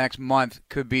even the next month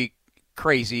could be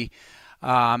crazy.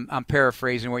 I'm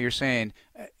paraphrasing what you're saying.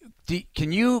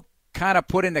 Can you kind of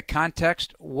put into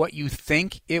context what you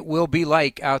think it will be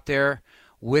like out there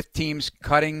with teams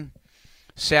cutting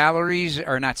salaries,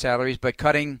 or not salaries, but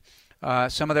cutting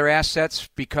some of their assets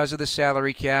because of the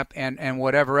salary cap and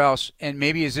whatever else? And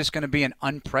maybe is this going to be an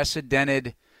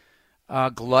unprecedented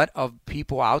glut of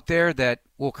people out there that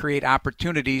will create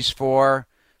opportunities for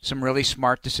some really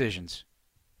smart decisions?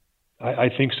 I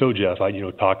think so, Jeff.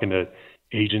 Talking to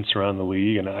agents around the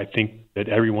league, and I think that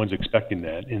everyone's expecting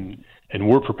that, and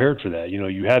we're prepared for that.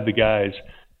 You have the guys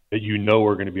that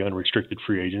are going to be unrestricted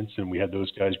free agents, and we have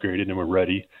those guys graded and we're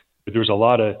ready. But there's a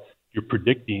lot of, you're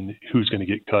predicting who's going to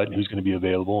get cut and who's going to be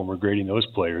available, and we're grading those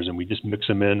players, and we just mix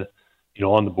them in,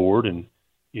 on the board, and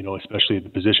especially at the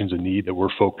positions of need that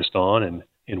we're focused on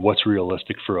and what's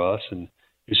realistic for us. And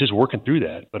it's just working through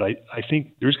that. But I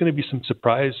think there's going to be some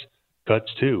surprise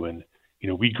cuts too. And,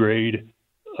 we grade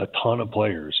a ton of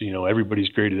players. Everybody's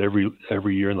graded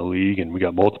every year in the league, and we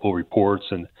got multiple reports.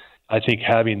 And I think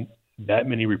having that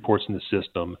many reports in the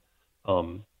system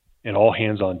and all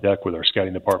hands on deck with our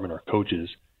scouting department, our coaches,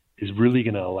 is really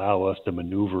going to allow us to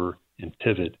maneuver and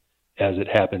pivot as it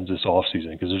happens this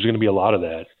offseason, because there's going to be a lot of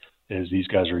that as these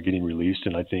guys are getting released,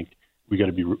 and I think we got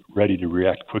to be ready to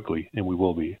react quickly, and we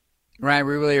will be. Ryan,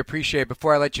 we really appreciate it.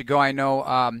 Before I let you go, I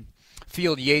know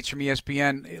Field Yates from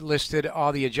ESPN listed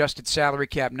all the adjusted salary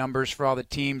cap numbers for all the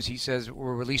teams he says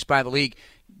were released by the league.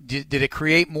 Did it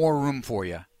create more room for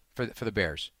you for the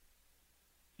Bears?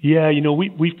 Yeah,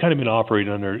 we've kind of been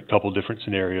operating under a couple different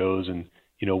scenarios, and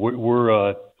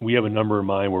we have a number in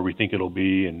mind where we think it'll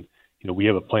be, and we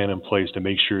have a plan in place to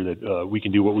make sure that we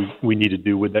can do what we need to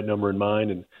do with that number in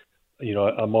mind. And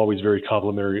I'm always very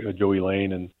complimentary of Joey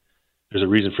Lane, and there's a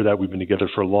reason for that. We've been together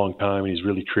for a long time, and he's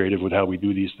really creative with how we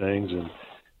do these things.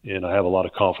 And I have a lot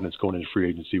of confidence going into free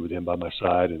agency with him by my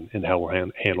side and how we'll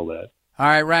handle that. All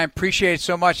right, Ryan, appreciate it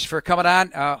so much for coming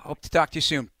on. Hope to talk to you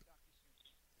soon.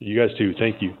 You guys too.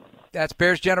 Thank you. That's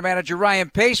Bears General Manager Ryan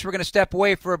Pace. We're going to step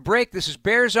away for a break. This is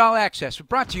Bears All Access. We're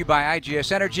brought to you by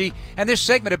IGS Energy. And this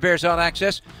segment of Bears All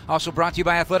Access also brought to you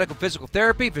by Athletico Physical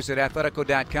Therapy. Visit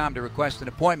athletico.com to request an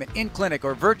appointment in clinic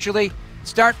or virtually.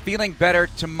 Start feeling better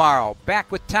tomorrow. Back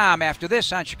with Tom after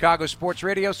this on Chicago Sports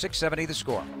Radio 670 The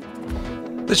Score.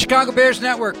 The Chicago Bears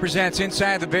Network presents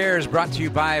Inside the Bears, brought to you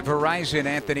by Verizon.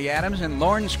 Anthony Adams and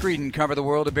Lauren Screeden cover the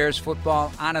world of Bears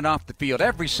football on and off the field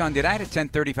every Sunday night at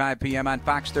 10:35 p.m. on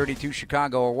Fox 32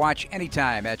 Chicago, or watch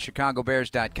anytime at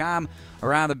chicagobears.com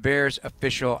or on the Bears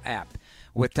official app.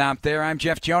 With Tom Thayer, I'm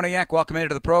Jeff Joniak. Welcome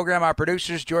into the program. Our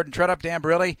producers, Jordan Tredup, Dan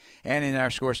Barilli, and in our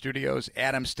Score studios,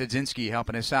 Adam Studzinski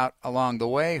helping us out along the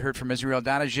way. Heard from Israel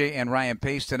Donajee and Ryan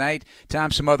Pace tonight.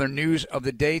 Tom, some other news of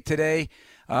the day today.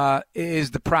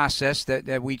 Is the process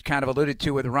that we kind of alluded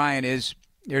to with Ryan is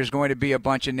there's going to be a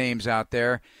bunch of names out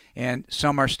there, and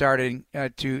some are starting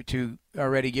to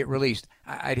already get released.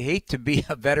 I'd hate to be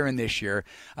a veteran this year,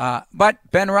 but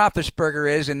Ben Roethlisberger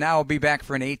is, and now will be back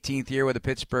for an 18th year with the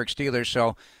Pittsburgh Steelers,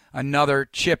 so another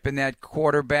chip in that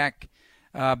quarterback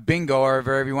bingo, or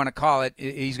whatever you want to call it.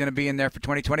 He's going to be in there for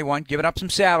 2021, giving up some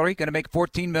salary, going to make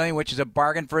 $14 million, which is a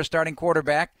bargain for a starting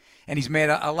quarterback, and he's made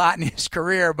a lot in his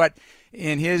career, but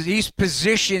he's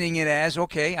positioning it as,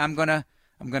 okay, I'm gonna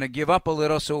give up a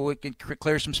little so we can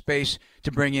clear some space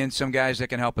to bring in some guys that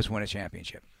can help us win a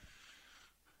championship.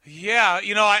 Yeah,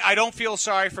 I don't feel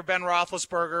sorry for Ben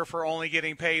Roethlisberger for only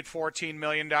getting paid $14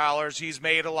 million. He's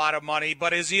made a lot of money,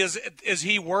 but is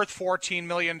he worth $14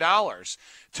 million?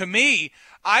 To me,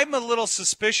 I'm a little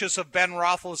suspicious of Ben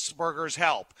Roethlisberger's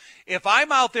help. If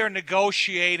I'm out there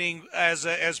negotiating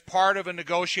as part of a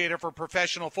negotiator for a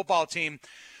professional football team,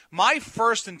 my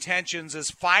first intentions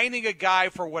is finding a guy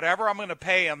for whatever I'm going to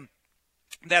pay him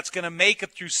that's going to make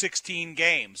it through 16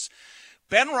 games.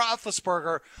 Ben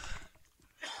Roethlisberger,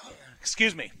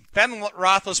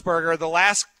 the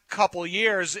last couple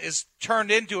years is turned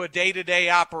into a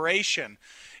day-to-day operation.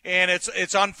 And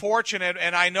it's unfortunate,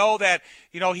 and I know that,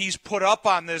 he's put up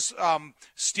on this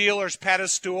Steelers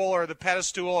pedestal or the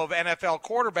pedestal of NFL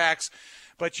quarterbacks.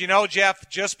 But, Jeff,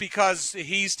 just because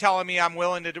he's telling me I'm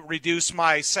willing to reduce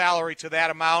my salary to that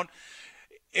amount,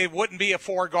 it wouldn't be a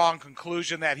foregone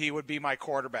conclusion that he would be my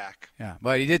quarterback. Yeah,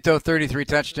 but he did throw 33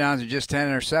 touchdowns and just 10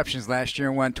 interceptions last year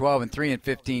and won 12-3 in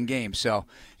 15 games. So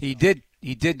he did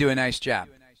do a nice job.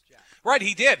 Right,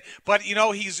 he did. But,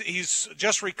 he's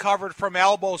just recovered from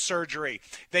elbow surgery.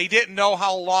 They didn't know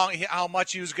how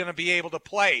much he was going to be able to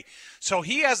play. So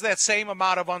he has that same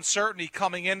amount of uncertainty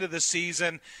coming into the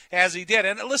season as he did.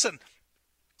 And listen,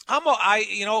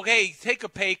 hey, take a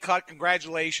pay cut,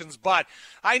 congratulations, but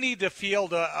I need to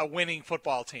field a winning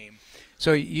football team.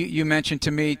 So you mentioned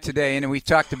to me today, and we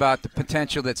talked about the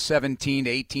potential that 17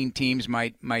 to 18 teams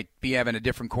might be having a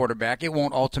different quarterback. It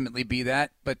won't ultimately be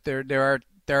that, but there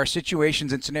are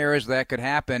situations and scenarios that could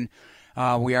happen.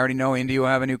 We already know Indy will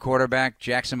have a new quarterback.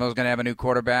 Jacksonville's going to have a new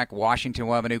quarterback. Washington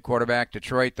will have a new quarterback.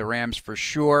 Detroit, the Rams for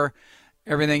sure.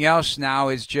 Everything else now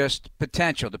is just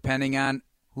potential, depending on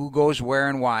who goes where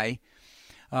and why.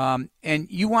 And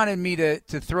you wanted me to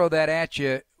throw that at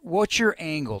you. What's your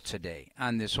angle today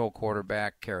on this whole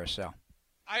quarterback carousel?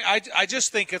 I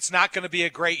just think it's not going to be a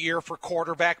great year for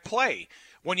quarterback play.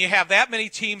 When you have that many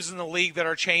teams in the league that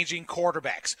are changing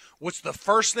quarterbacks, what's the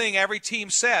first thing every team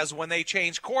says when they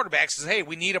change quarterbacks is, hey,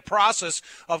 we need a process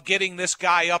of getting this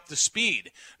guy up to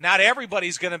speed. Not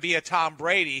everybody's going to be a Tom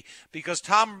Brady, because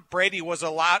Tom Brady was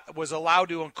allowed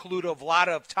to include a lot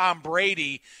of Tom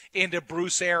Brady into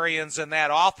Bruce Arians and that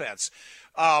offense.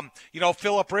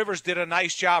 Phillip Rivers did a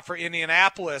nice job for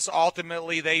Indianapolis.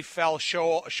 Ultimately, they fell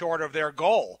short of their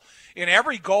goal. And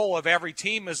every goal of every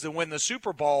team is to win the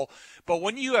Super Bowl. But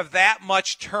when you have that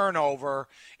much turnover,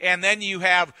 and then you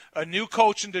have a new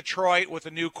coach in Detroit with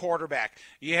a new quarterback,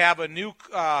 you have a new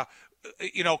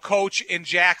coach in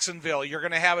Jacksonville, you're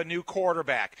going to have a new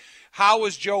quarterback. How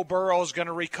is Joe Burrow going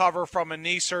to recover from a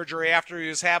knee surgery after he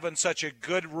was having such a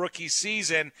good rookie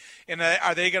season? And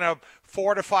are they going to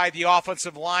fortify the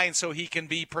offensive line so he can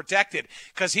be protected?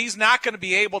 Because he's not going to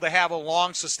be able to have a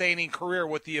long, sustaining career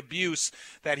with the abuse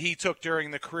that he took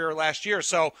during the career last year.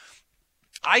 So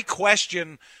I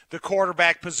question the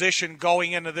quarterback position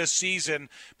going into this season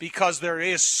because there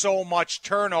is so much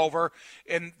turnover,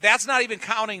 and that's not even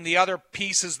counting the other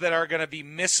pieces that are going to be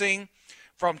missing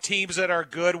from teams that are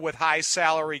good with high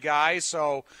salary guys.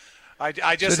 So I'm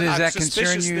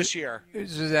suspicious this year.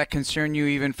 Does that concern you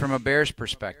even from a Bears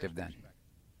perspective then?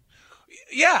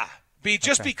 Yeah.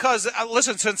 Because,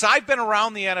 listen, since I've been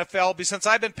around the NFL, since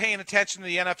I've been paying attention to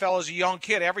the NFL as a young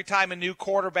kid, every time a new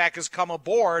quarterback has come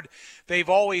aboard, they've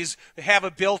always have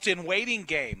a built-in waiting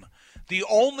game. The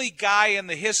only guy in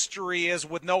the history is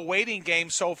with no waiting game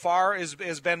so far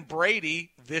has been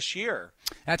Brady this year.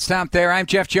 That's Tom Thayer. I'm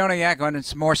Jeff Joniak. On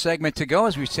some more segment to go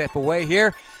as we step away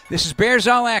here. This is Bears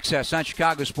All Access on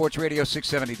Chicago Sports Radio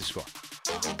 670 The Score.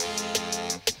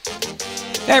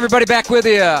 Hey, everybody, back with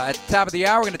you at the top of the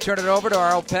hour. We're going to turn it over to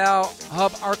our old pal,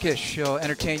 Hub Arkush. He'll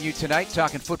entertain you tonight,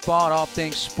 talking football and all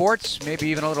things sports, maybe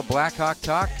even a little Blackhawk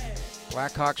talk.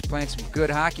 Blackhawks playing some good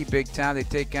hockey big time. They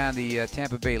take on the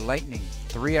Tampa Bay Lightning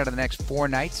 3 out of the next 4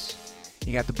 nights.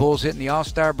 You got the Bulls hitting the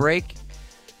All-Star break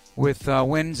with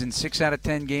wins in 6 out of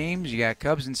 10 games. You got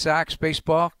Cubs and Sox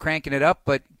baseball cranking it up,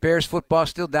 but Bears football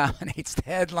still dominates the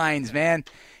headlines, man.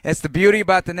 That's the beauty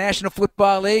about the National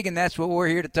Football League, and that's what we're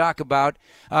here to talk about.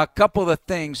 A couple of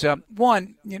things.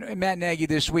 One, Matt Nagy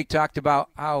this week talked about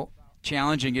how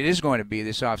challenging it is going to be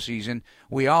this offseason.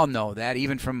 We all know that,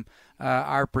 even from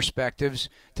our perspectives,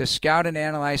 to scout and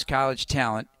analyze college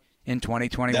talent in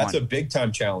 2021. That's a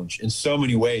big-time challenge in so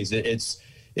many ways. It's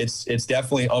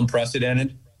definitely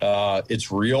unprecedented.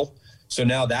 It's real. So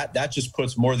now that just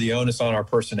puts more of the onus on our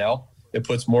personnel. It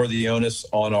puts more of the onus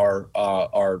on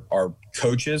our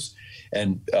coaches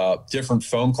and different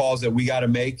phone calls that we got to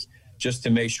make just to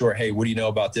make sure, hey, what do you know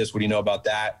about this? What do you know about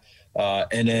that?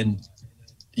 And then,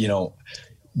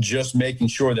 just making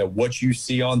sure that what you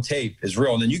see on tape is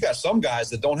real. And then you got some guys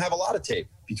that don't have a lot of tape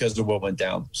because of what went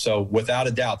down. So without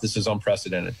a doubt, this is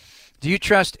unprecedented. Do you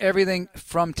trust everything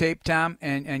from tape, Tom,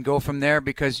 and go from there?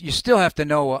 Because you still have to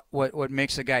know what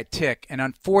makes a guy tick. And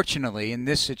unfortunately, in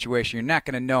this situation, you're not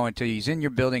going to know until he's in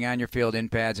your building, on your field, in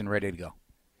pads, and ready to go.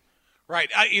 Right.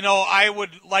 I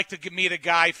would like to meet a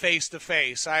guy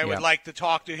face-to-face. I would like to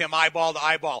talk to him eyeball to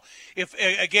eyeball.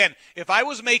 If I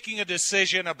was making a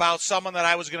decision about someone that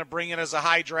I was going to bring in as a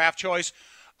high draft choice,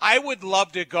 I would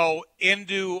love to go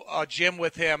into a gym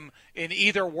with him and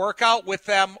either work out with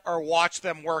them or watch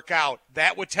them work out.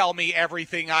 That would tell me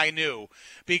everything I knew.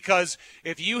 Because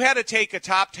if you had to take a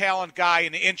top talent guy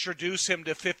and introduce him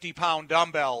to 50-pound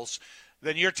dumbbells,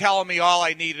 then you're telling me all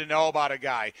I need to know about a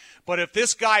guy. But if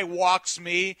this guy walks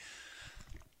me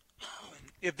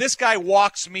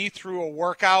through a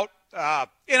workout, and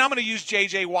I'm going to use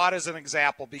J.J. Watt as an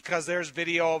example because there's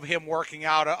video of him working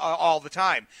out all the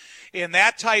time. In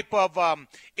that type of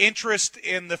interest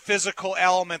in the physical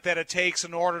element that it takes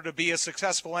in order to be a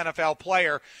successful NFL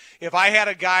player, if I had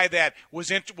a guy that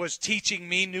was teaching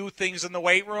me new things in the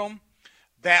weight room,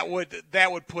 that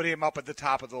would put him up at the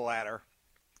top of the ladder.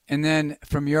 And then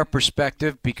from your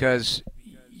perspective, because,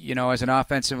 as an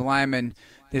offensive lineman,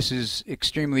 this is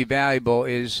extremely valuable,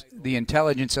 is the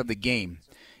intelligence of the game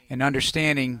and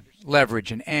understanding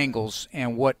leverage and angles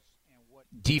and what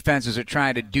defenses are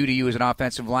trying to do to you as an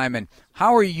offensive lineman.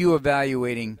 How are you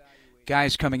evaluating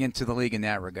guys coming into the league in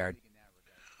that regard?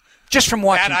 Just from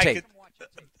watching tape.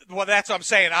 Well, that's what I'm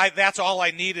saying. That's all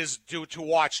I need is to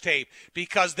watch tape,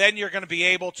 because then you're going to be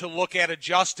able to look at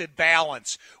adjusted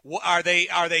balance. Are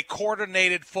they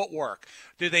coordinated footwork?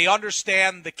 Do they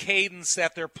understand the cadence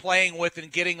that they're playing with and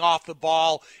getting off the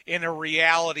ball in a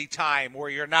reality time where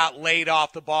you're not laid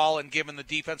off the ball and giving the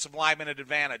defensive lineman an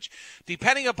advantage?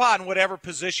 Depending upon whatever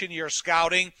position you're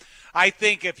scouting, I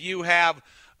think if you have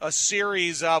a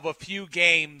series of a few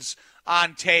games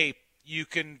on tape, you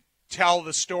can tell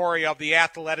the story of the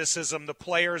athleticism, the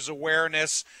player's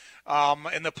awareness,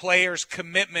 and the player's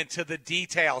commitment to the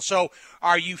detail. So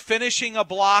are you finishing a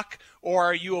block or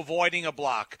are you avoiding a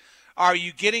block? Are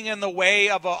you getting in the way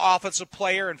of an offensive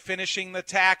player and finishing the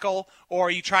tackle, or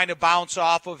are you trying to bounce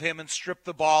off of him and strip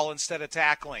the ball instead of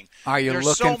tackling? Are you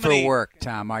looking for work,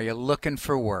 Tom? Are you looking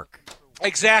for work?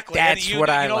 Exactly. That's what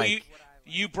I like.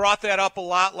 You brought that up a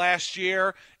lot last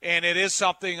year, and it is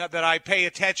something that I pay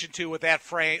attention to with that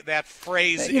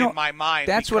phrase in my mind.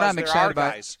 That's what I'm excited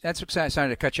about. That's what sorry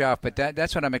to cut you off, but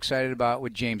that's what I'm excited about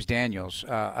with James Daniels,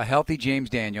 a healthy James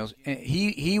Daniels.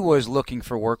 He was looking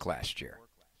for work last year,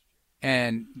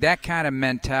 and that kind of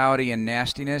mentality and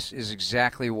nastiness is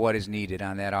exactly what is needed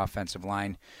on that offensive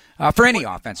line. For any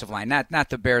offensive line, not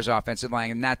the Bears' offensive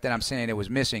line, and not that I'm saying it was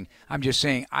missing. I'm just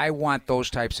saying I want those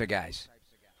types of guys.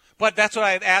 But that's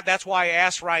why I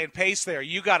asked Ryan Pace there.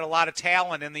 You got a lot of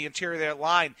talent in the interior of that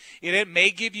line. It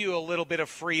may give you a little bit of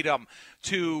freedom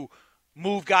to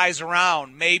move guys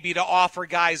around, maybe to offer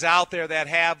guys out there that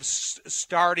have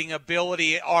starting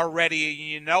ability already,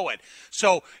 you know it.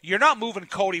 So you're not moving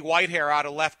Cody Whitehair out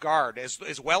of left guard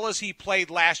as well as he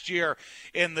played last year,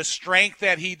 in the strength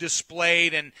that he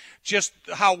displayed and just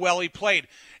how well he played.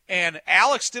 And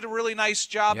Alex did a really nice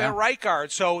job at right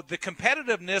guard. So the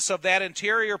competitiveness of that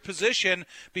interior position,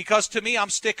 because to me, I'm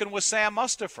sticking with Sam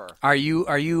Mustipher. Are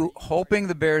you hoping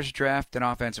the Bears draft an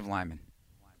offensive lineman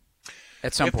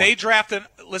at some point? If they draft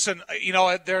listen,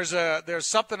 there's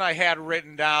something I had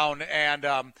written down,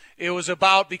 and it was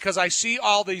about, because I see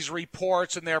all these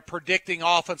reports and they're predicting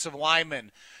offensive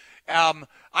linemen. I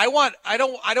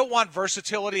don't want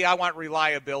versatility. I want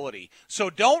reliability. So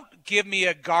don't give me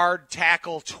a guard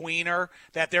tackle tweener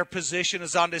that their position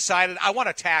is undecided. I want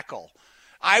a tackle.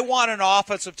 I want an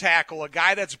offensive tackle, a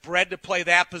guy that's bred to play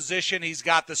that position. He's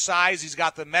got the size, he's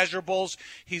got the measurables,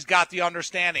 he's got the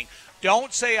understanding.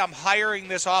 Don't say I'm hiring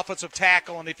this offensive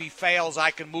tackle, and if he fails,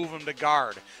 I can move him to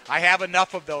guard. I have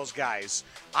enough of those guys.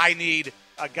 I need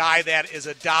a guy that is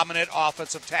a dominant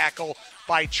offensive tackle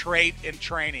by trait and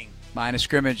training. Line of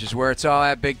scrimmage is where it's all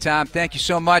at, Big Tom. Thank you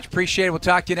so much. Appreciate it. We'll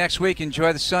talk to you next week.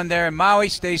 Enjoy the sun there in Maui.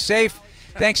 Stay safe.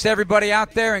 Thanks to everybody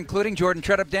out there, including Jordan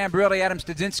Tredup, Dan Barilli, Adam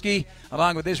Studzinski,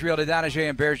 along with Israel Dadonajay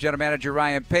and Bears General Manager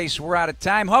Ryan Pace. We're out of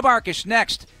time. Hub Arkush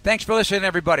next. Thanks for listening,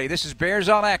 everybody. This is Bears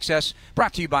All Access,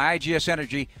 brought to you by IGS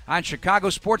Energy on Chicago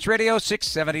Sports Radio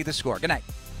 670 The Score. Good night.